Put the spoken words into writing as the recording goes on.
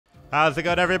How's it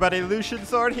going, everybody? Lucian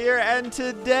Sword here, and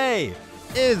today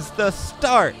is the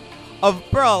start of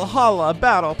Brawlhalla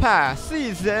Battle Pass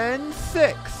Season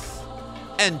 6.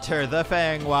 Enter the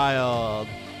Fangwild.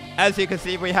 As you can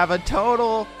see, we have a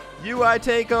total UI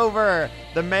takeover.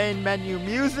 The main menu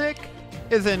music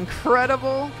is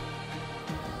incredible.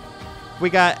 We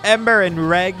got Ember and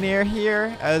Ragnir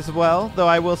here as well, though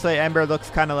I will say Ember looks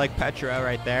kind of like Petra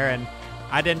right there, and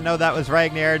I didn't know that was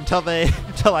Ragnir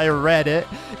until I read it.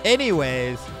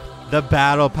 Anyways, the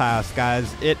Battle Pass,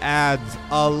 guys, it adds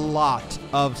a lot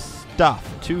of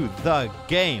stuff to the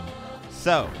game.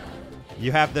 So,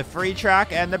 you have the free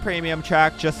track and the premium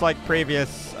track, just like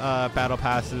previous Battle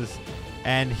Passes.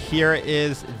 And here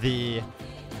is the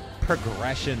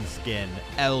progression skin,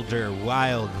 Elder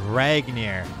Wild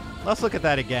Ragnir. Let's look at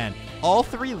that again. All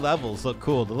three levels look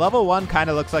cool. The level 1 kind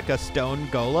of looks like a stone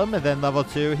golem, and then level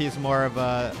 2, he's more of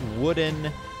a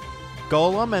wooden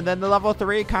golem, and then the level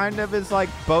 3 kind of is like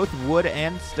both wood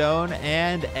and stone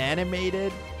and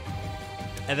animated.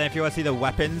 And then if you want to see the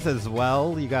weapons as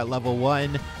well, you got level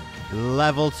 1,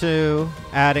 level 2,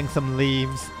 adding some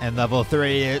leaves, and level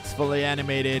 3, it's fully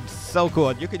animated. So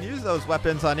cool. You can use those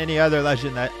weapons on any other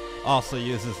legend that also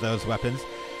uses those weapons.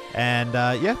 And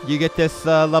yeah, you get this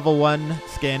level 1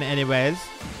 skin anyways.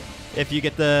 If you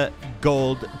get the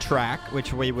gold track,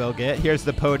 which we will get. Here's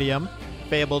the podium.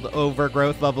 Fabled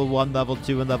Overgrowth, level 1, level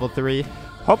 2, and level 3.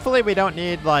 Hopefully we don't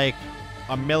need like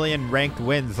a million ranked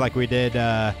wins like we did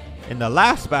in the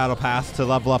last Battle Pass to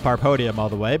level up our podium all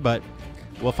the way, but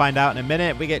we'll find out in a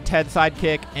minute. We get Ted's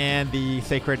Sidekick and the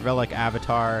Sacred Relic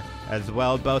Avatar as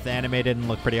well, both animated and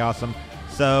look pretty awesome.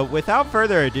 So without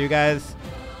further ado, guys,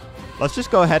 let's just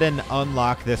go ahead and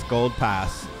unlock this gold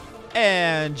pass.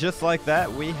 And just like that,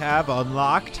 we have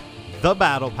unlocked the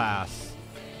Battle Pass.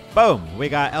 Boom! We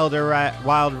got Elder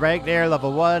Wild Ragnir,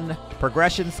 level 1,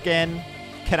 progression skin.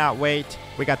 Cannot wait.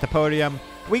 We got the podium.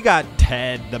 We got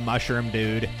Ted, the mushroom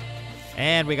dude.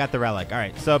 And we got the relic.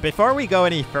 Alright, so before we go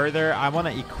any further, I want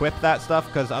to equip that stuff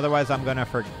because otherwise I'm going to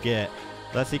forget.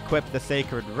 Let's equip the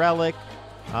Sacred Relic.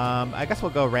 I guess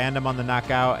we'll go random on the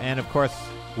knockout. And of course,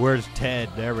 where's Ted?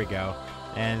 There we go.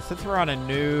 And since we're on a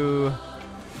new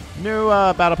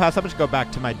Battle Pass, I'm just go back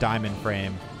to my diamond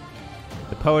frame.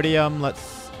 The podium,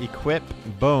 let's equip.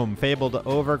 Boom. Fabled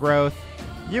Overgrowth.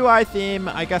 UI theme,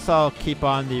 I guess I'll keep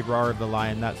on the Roar of the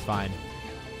Lion. That's fine.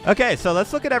 Okay, so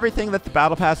let's look at everything that the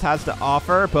Battle Pass has to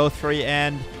offer, both free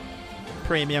and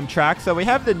premium tracks. So we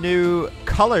have the new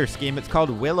color scheme. It's called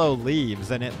Willow Leaves,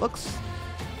 and it looks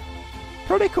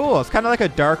pretty cool. It's kind of like a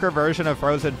darker version of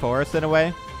Frozen Forest in a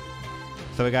way.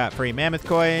 So we got free mammoth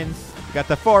coins. We got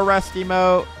the 4 rest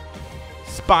emote.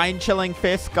 Spine-chilling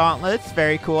fist gauntlets.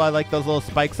 Very cool. I like those little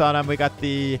spikes on them. We got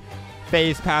the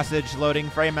phase passage loading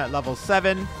frame at level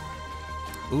 7.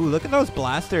 Ooh, look at those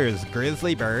blasters.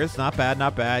 Grizzly burrs. Not bad,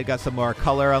 not bad. Got some more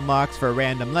color unlocks for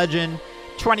random legend.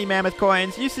 20 mammoth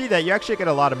coins. You see that. You actually get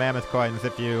a lot of mammoth coins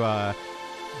if you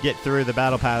get through the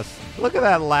Battle Pass. Look at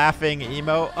that laughing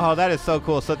emote. Oh, that is so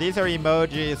cool. So these are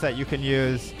emojis that you can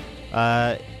use,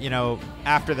 you know,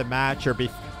 after the match or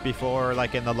before,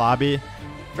 like in the lobby.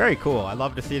 Very cool. I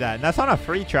love to see that. And that's on a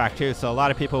free track too, so a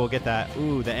lot of people will get that.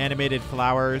 Ooh, the animated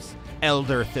flowers.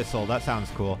 Elder Thistle. That sounds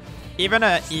cool. Even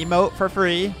an emote for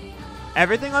free.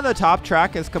 Everything on the top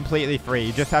track is completely free.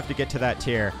 You just have to get to that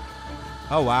tier.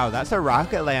 Oh, wow. That's a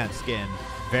Rocket Land skin.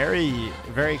 Very,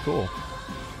 very cool.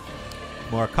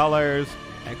 More colors.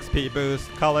 XP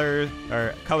boost.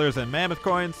 Colors and mammoth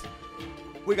coins.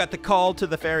 We got the call to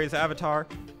the fairies avatar.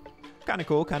 Kind of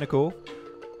cool. Kind of cool.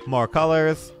 More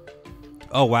colors.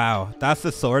 Oh, wow. That's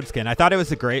the sword skin. I thought it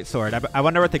was a great sword. I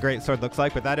wonder what the great sword looks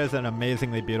like, but that is an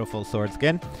amazingly beautiful sword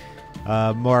skin.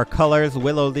 More colors.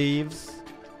 Willow leaves.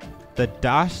 The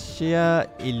Dacia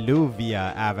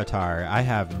Illuvia avatar. I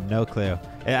have no clue.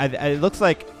 It looks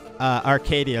like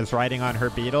Arcadia is riding on her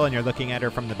beetle, and you're looking at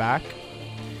her from the back.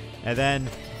 And then,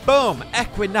 boom!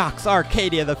 Equinox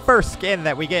Arcadia, the first skin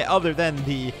that we get other than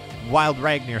the Wild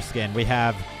Ragnir skin. We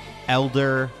have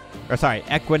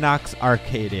Equinox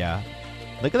Arcadia.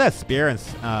 Look at that spear and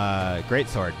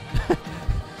greatsword.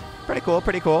 Pretty cool,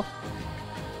 pretty cool.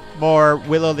 More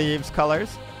Willow Leaves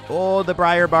colors. Oh, the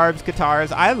Briar Barbs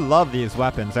guitars. I love these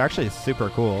weapons. They're actually super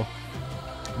cool.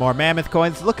 More mammoth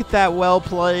coins. Look at that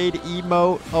well-played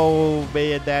emote. Oh,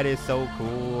 man, that is so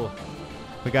cool.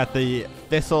 We got the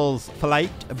Thistle's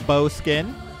Flight bow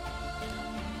skin.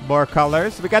 More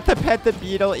colors. We got the Pet the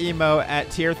Beetle emote at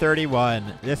tier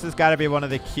 31. This has got to be one of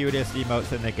the cutest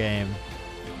emotes in the game.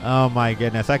 Oh my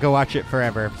goodness, I could watch it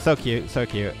forever. So cute, so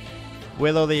cute.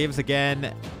 Willow Leaves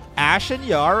again. Ash and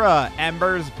Yara,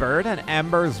 Ember's bird and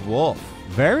Ember's wolf.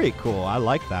 Very cool, I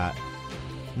like that.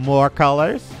 More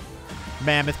colors.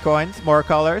 Mammoth coins, more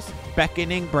colors.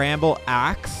 Beckoning bramble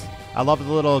axe. I love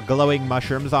the little glowing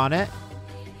mushrooms on it.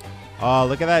 Oh,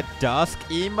 look at that dusk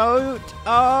emote.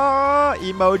 Oh,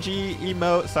 emoji,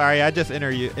 emote. Sorry, I just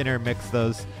intermix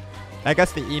those. I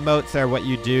guess the emotes are what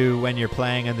you do when you're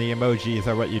playing, and the emojis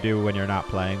are what you do when you're not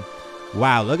playing.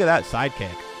 Wow, look at that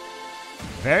sidekick.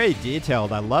 Very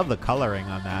detailed. I love the coloring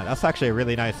on that. That's actually a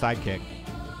really nice sidekick.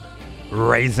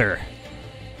 Razor.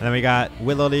 And then we got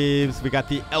willow leaves. We got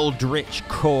the eldritch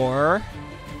core.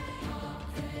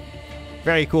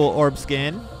 Very cool orb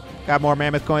skin. Got more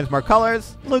mammoth coins, more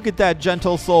colors. Look at that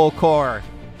gentle soul core.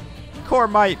 Core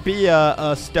might be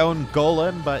a stone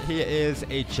golem, but he is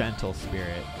a gentle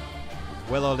spirit.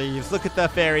 Willow leaves. Look at the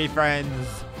fairy friends.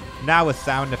 Now with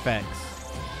sound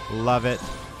effects. Love it.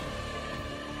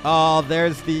 Oh,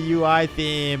 there's the UI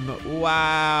theme.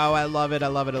 Wow, I love it. I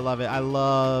love it. I love it. I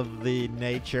love the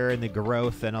nature and the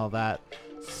growth and all that.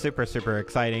 Super, super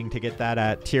exciting to get that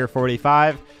at tier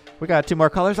 45. We got 2 more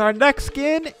colors. Our next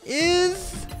skin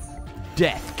is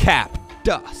Death Cap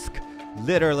Dusk.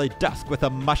 Literally Dusk with a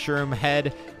mushroom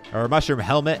head or mushroom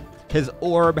helmet. His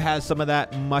orb has some of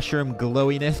that mushroom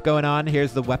glowiness going on.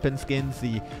 Here's the weapon skins,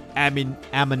 the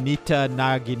Amanita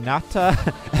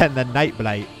Naginata and the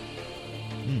Nightblight.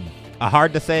 A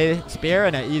hard to say spear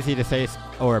and an easy to say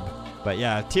orb. But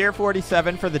yeah, tier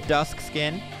 47 for the Dusk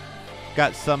skin.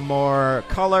 Got some more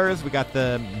colors. We got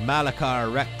the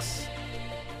Malachar Rex.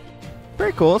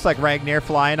 Very cool. It's like Ragnir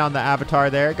flying on the avatar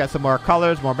there. Got some more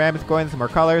colors, more mammoth coins, some more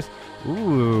colors.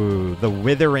 Ooh, the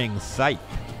Withering Scythe.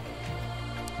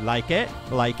 Like it.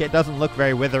 Like it. Doesn't look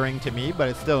very withering to me, but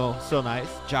it's still nice.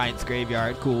 Giant's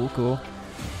Graveyard. Cool, cool.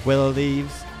 Willow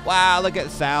leaves. Wow, look at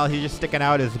Sal. He's just sticking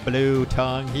out his blue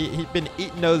tongue. He's been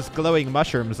eating those glowing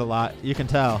mushrooms a lot. You can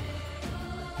tell.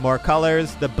 More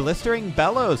colors. The Blistering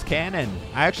Bellows cannon.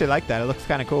 I actually like that. It looks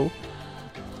kind of cool.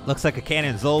 Looks like a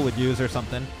cannon Zol would use or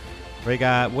something. We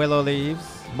got willow leaves.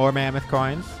 More mammoth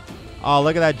coins. Oh,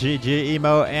 look at that GG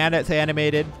emote. And it's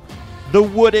animated. The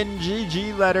wooden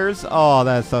GG letters. Oh,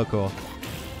 that's so cool.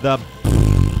 The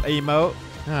emote.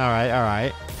 All right, all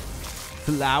right.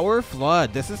 Flower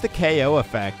Flood. This is the KO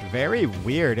effect. Very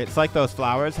weird. It's like those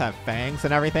flowers have fangs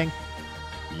and everything.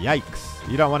 Yikes.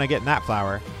 You don't want to get in that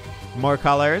flower. More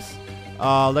colors.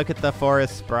 Oh, look at the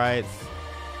forest sprites.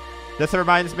 This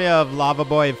reminds me of Lava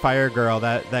Boy and Fire Girl,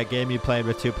 that game you played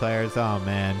with 2 players. Oh,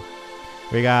 man.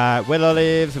 We got willow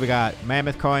leaves. We got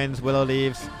mammoth coins, willow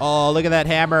leaves. Oh, look at that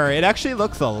hammer. It actually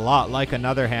looks a lot like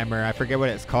another hammer. I forget what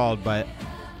it's called, but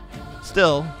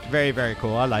still very, very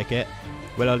cool. I like it.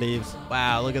 Willow leaves.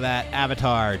 Wow, look at that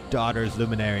avatar. Daughter's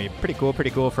Luminary. Pretty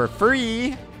cool for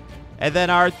free. And then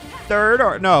our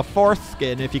fourth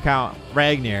skin, if you count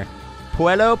Ragnir.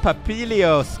 Puello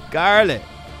Papilio Scarlet.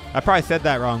 I probably said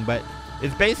that wrong, but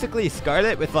it's basically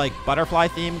Scarlet with like butterfly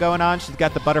theme going on. She's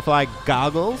got the butterfly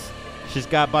goggles. She's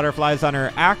got butterflies on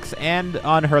her axe and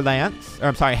on her lance. Or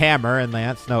I'm sorry, hammer and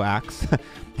lance, no axe.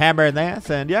 Hammer and lance,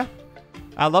 and yeah.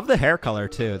 I love the hair color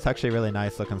too. It's actually really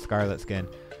nice looking Scarlet skin.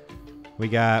 We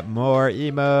got more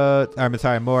emotes. I'm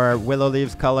sorry, more willow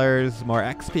leaves colors, more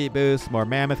XP boosts, more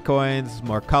mammoth coins,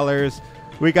 more colors.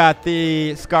 We got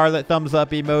the Scarlet thumbs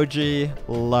up emoji.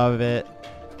 Love it.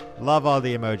 Love all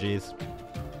the emojis.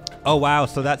 Oh wow,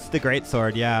 so that's the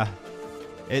greatsword, yeah.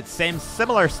 It's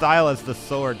similar style as the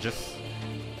sword, just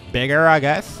bigger, I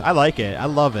guess. I like it. I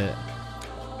love it.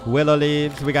 Willow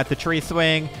leaves. We got the tree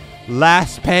swing.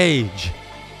 Last page.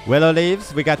 Willow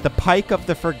leaves. We got the Pike of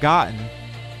the Forgotten.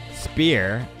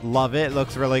 Spear. Love it.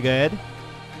 Looks really good.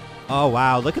 Oh,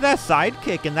 wow. Look at that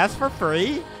sidekick, and that's for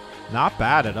free? Not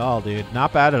bad at all, dude.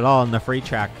 Not bad at all in the free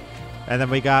track. And then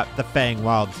we got the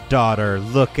Fangwild's daughter.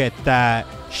 Look at that.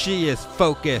 She is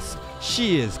focused.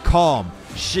 She is calm.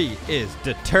 She is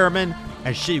determined,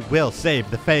 and she will save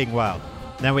the Fangwild.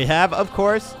 Then we have, of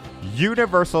course,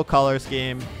 universal color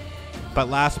scheme. But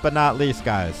last but not least,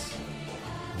 guys,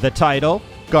 the title,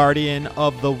 Guardian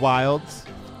of the Wilds.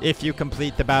 If you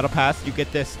complete the battle pass, you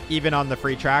get this even on the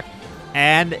free track.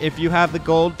 And if you have the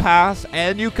gold pass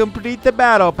and you complete the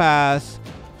battle pass,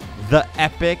 the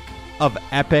epic of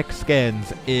epic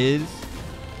skins is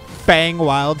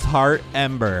Fangwild's Heart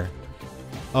Ember.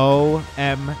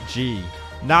 OMG.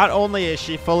 Not only is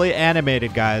she fully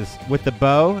animated, guys, with the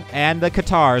bow and the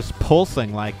guitars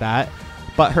pulsing like that,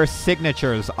 but her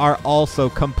signatures are also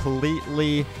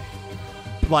completely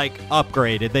like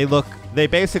upgraded. They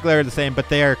basically are the same, but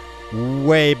they are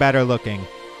way better looking.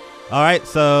 All right,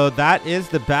 so that is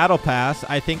the battle pass.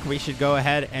 I think we should go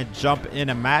ahead and jump in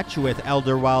a match with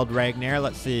Elderwild Ragnir.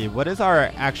 Let's see, what is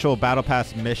our actual battle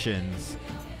pass missions?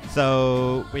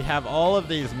 So we have all of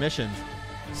these missions.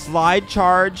 Slide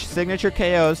charge, signature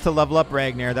KOs to level up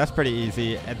Ragnir. That's pretty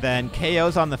easy. And then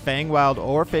KOs on the Fangwild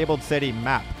or Fabled City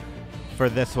map for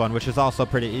this one, which is also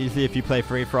pretty easy if you play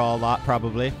free-for-all a lot,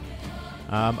 probably.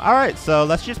 All right, so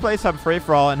let's just play some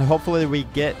free-for-all, and hopefully we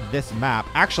get this map.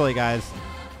 Actually, guys,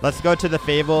 let's go to the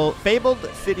Fabled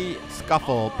City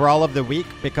Scuffle Brawl of the Week,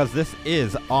 because this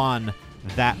is on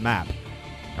that map.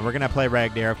 And we're going to play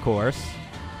Ragnir, of course.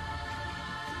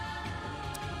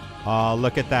 Oh,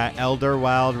 look at that Elder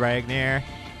Wild Ragnir.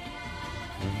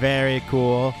 Very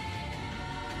cool.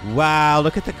 Wow,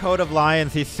 look at the coat of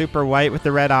lions. He's super white with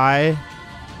the red eye.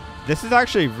 This is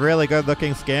actually really good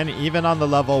looking skin, even on the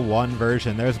level 1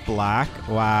 version. There's black.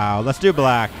 Wow, let's do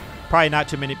black. Probably not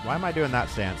too many. Why am I doing that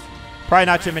stance? Probably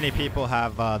not too many people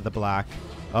have the black.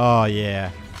 Oh,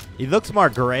 yeah. He looks more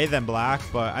gray than black,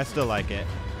 but I still like it.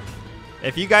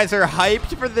 If you guys are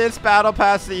hyped for this Battle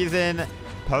Pass season,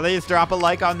 please drop a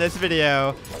like on this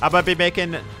video. I'm going to be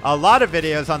making a lot of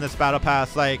videos on this Battle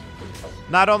Pass, like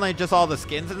not only just all the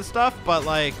skins and stuff, but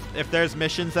like if there's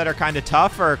missions that are kind of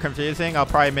tough or confusing, I'll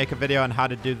probably make a video on how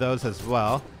to do those as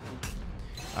well.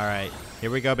 All right, here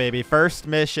we go, baby. First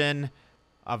mission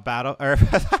of battle, or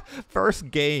first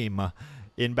game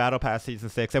in Battle Pass Season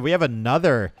 6. And we have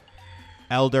another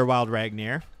Elder Wild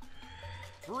Ragnir.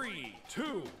 3,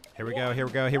 2, here we go, here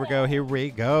we go, here we go, here we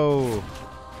go.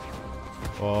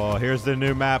 Oh, here's the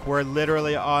new map. We're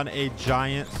literally on a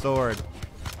giant sword.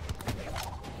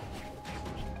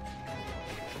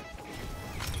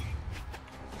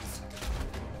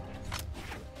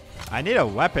 I need a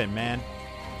weapon, man.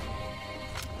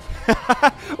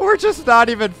 We're just not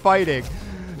even fighting.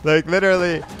 Like,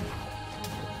 literally.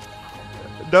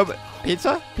 No,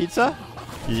 pizza? Pizza?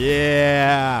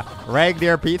 Yeah.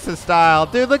 Ragnir pizza style.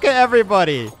 Dude, look at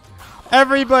everybody.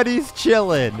 Everybody's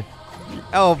chilling.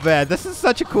 Oh, man. This is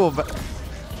such a cool... All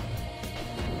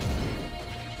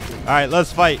right,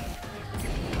 let's fight.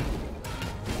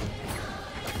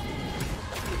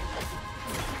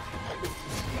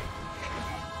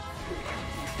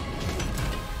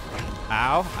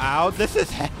 Ow, ow. This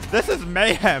is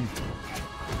mayhem.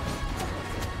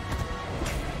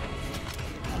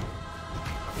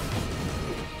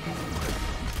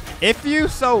 If you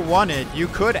so wanted, you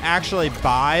could actually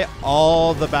buy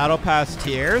all the Battle Pass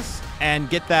tiers and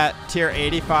get that tier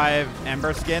 85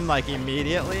 Ember skin like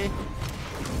immediately.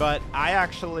 But I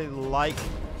actually like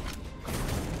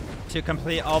to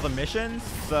complete all the missions,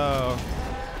 so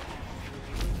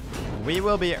we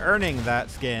will be earning that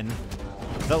skin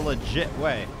the legit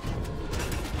way.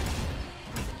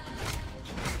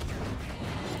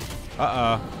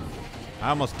 Uh-oh. I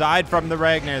almost died from the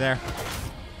Ragnir there.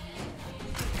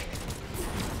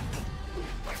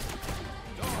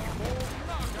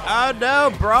 Oh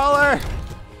no, Brawler!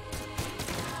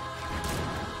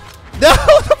 No,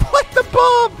 the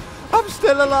bomb! I'm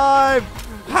still alive!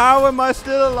 How am I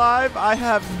still alive? I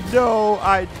have no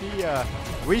idea.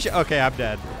 Okay, I'm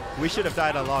dead. We should have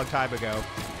died a long time ago.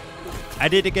 I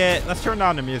need to get, let's turn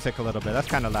down the music a little bit. That's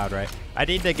kind of loud, right? I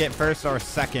need to get first or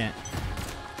second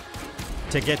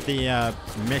to get the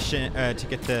mission, to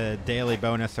get the daily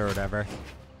bonus or whatever.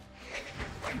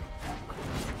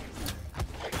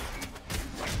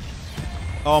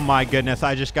 Oh my goodness,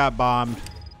 I just got bombed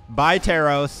by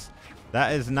Taros.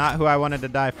 That is not who I wanted to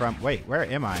die from. Wait, where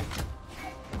am I?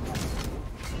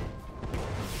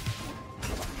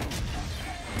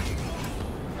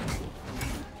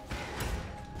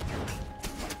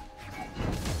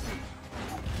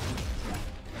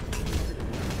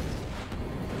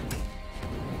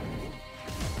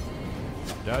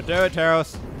 Don't do it,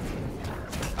 Taros.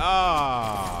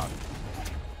 Oh.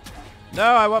 No,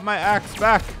 I want my axe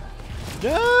back.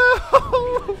 No!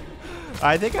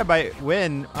 I think I might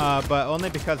win, but only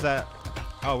because that...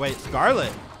 Oh, wait,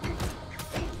 Scarlet.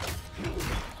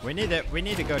 We need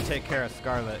to go take care of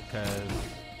Scarlet, because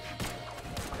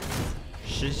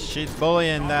she's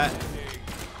bullying that...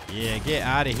 Yeah, get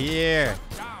out of here.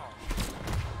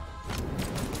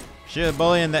 She was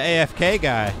bullying the AFK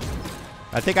guy.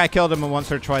 I think I killed him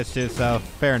once or twice too, so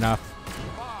fair enough.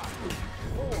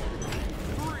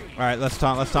 Alright, let's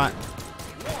taunt.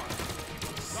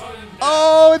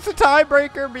 Oh, it's a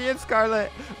tiebreaker, me and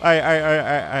Scarlet.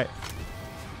 Alright.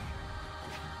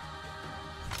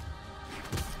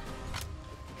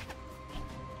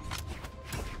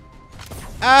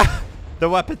 Ah! The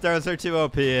weapon throws are too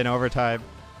OP in overtime.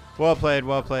 Well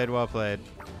played.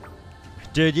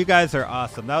 Dude, you guys are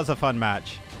awesome. That was a fun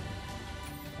match.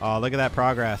 Oh, look at that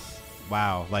progress.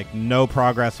 Wow, like no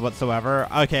progress whatsoever.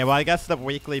 Okay, well, I guess the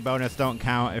weekly bonus don't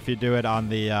count if you do it on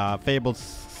the Fabled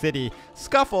City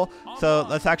Scuffle. So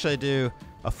let's actually do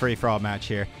a free-for-all match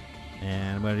here.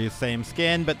 And I'm going to use same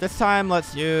skin, but this time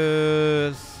let's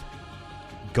use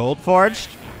Gold Forged.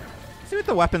 See what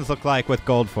the weapons look like with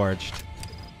Gold Forged.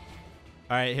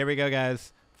 All right, here we go,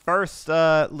 guys. First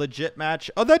legit match.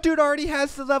 Oh, that dude already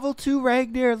has the level 2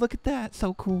 Ragnir. Look at that.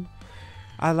 So cool.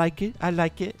 I like it. I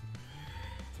like it.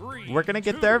 We're going to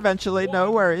get there eventually.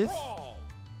 No worries.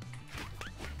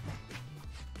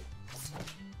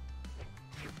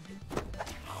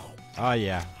 Oh,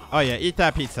 yeah. Oh, yeah. Eat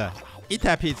that pizza. Eat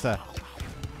that pizza.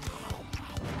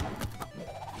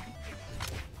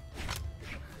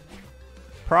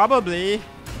 Probably.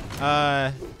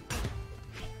 That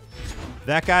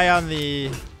guy on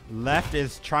the left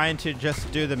is trying to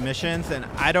just do the missions, and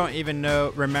I don't even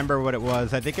remember what it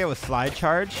was. I think it was slide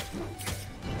charge.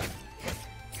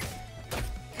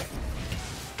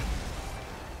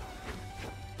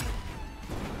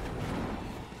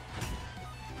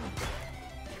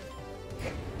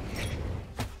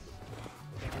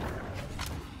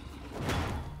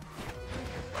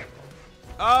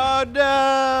 Oh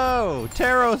no!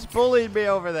 Taros bullied me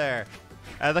over there.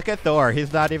 Look at Thor.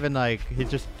 He's not even like,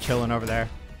 he's just chilling over there.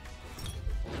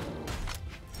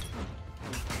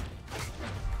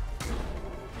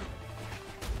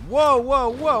 Whoa, whoa,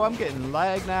 whoa. I'm getting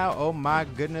lag now. Oh my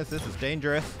goodness, this is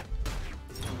dangerous.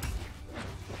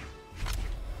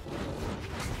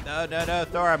 No, no, no,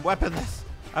 Thor, I'm weaponless.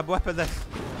 I'm weaponless.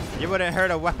 You wouldn't hurt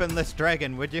a weaponless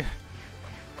dragon, would you?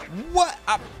 What?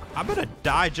 I'm gonna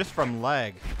die just from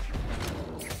lag.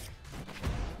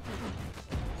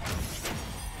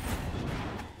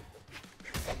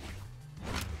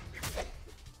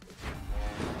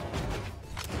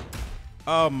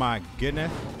 Oh my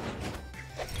goodness.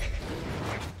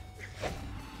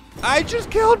 I just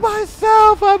killed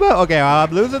myself. Okay, well,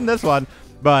 I'm losing this one,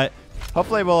 but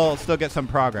hopefully we'll still get some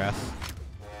progress.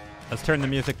 Let's turn the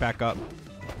music back up.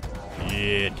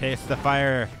 Yeah, taste the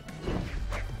fire.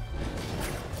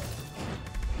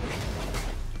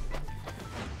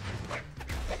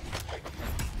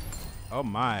 Oh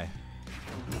my.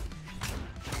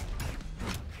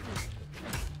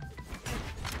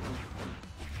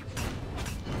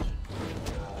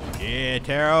 Yeah,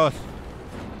 Taros.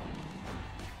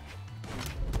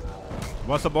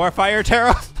 Want some more fire,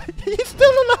 Taros? He's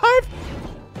still alive.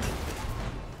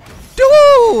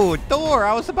 Dude, Thor,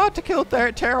 I was about to kill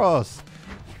Taros.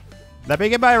 Let me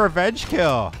get my revenge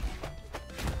kill.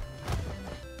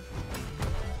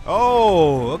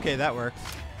 Oh, okay, that works.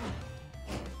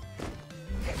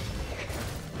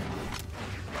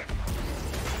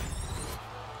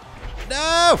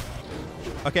 No!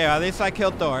 Okay, well, at least I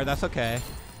killed Thor. That's okay.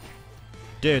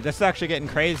 Dude, this is actually getting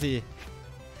crazy.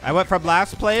 I went from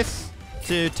last place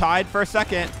to tied for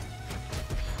second.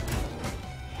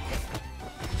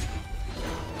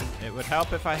 It would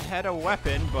help if I had a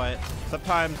weapon, but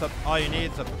sometimes all you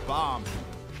need is a bomb.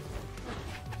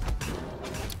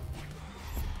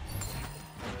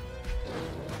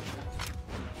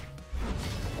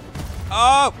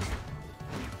 Oh!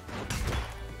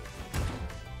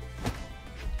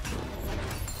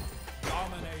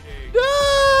 No!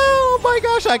 Oh my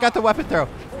gosh, I got the weapon throw.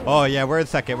 Oh yeah, we're in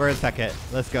second. We're in second.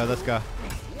 Let's go. Let's go.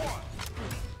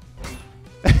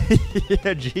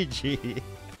 Yeah, GG.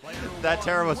 That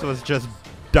Taros was just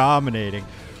dominating.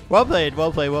 Well played.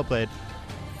 Well played. Well played.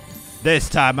 This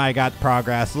time I got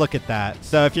progress. Look at that.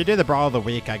 So if you do the Brawl of the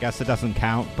Week, I guess it doesn't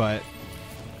count, but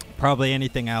probably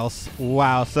anything else.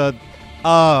 Wow. So,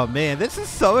 oh man, this is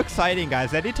so exciting,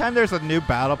 guys. Anytime there's a new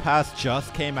Battle Pass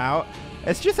just came out,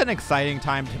 it's just an exciting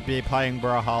time to be playing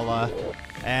Brawlhalla.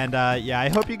 And yeah, I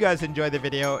hope you guys enjoyed the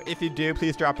video. If you do,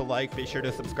 please drop a like. Be sure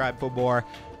to subscribe for more.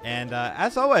 And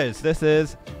as always, this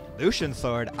is Lucian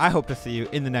Sword. I hope to see you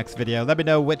in the next video. Let me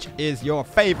know which is your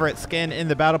favorite skin in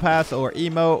the Battle Pass, or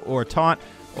emote, or taunt,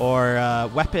 or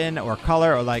weapon, or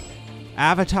color, or like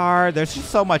avatar. There's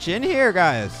just so much in here,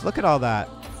 guys. Look at all that.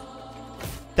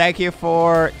 Thank you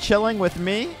for chilling with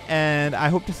me, and I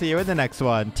hope to see you in the next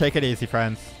one. Take it easy,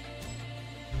 friends.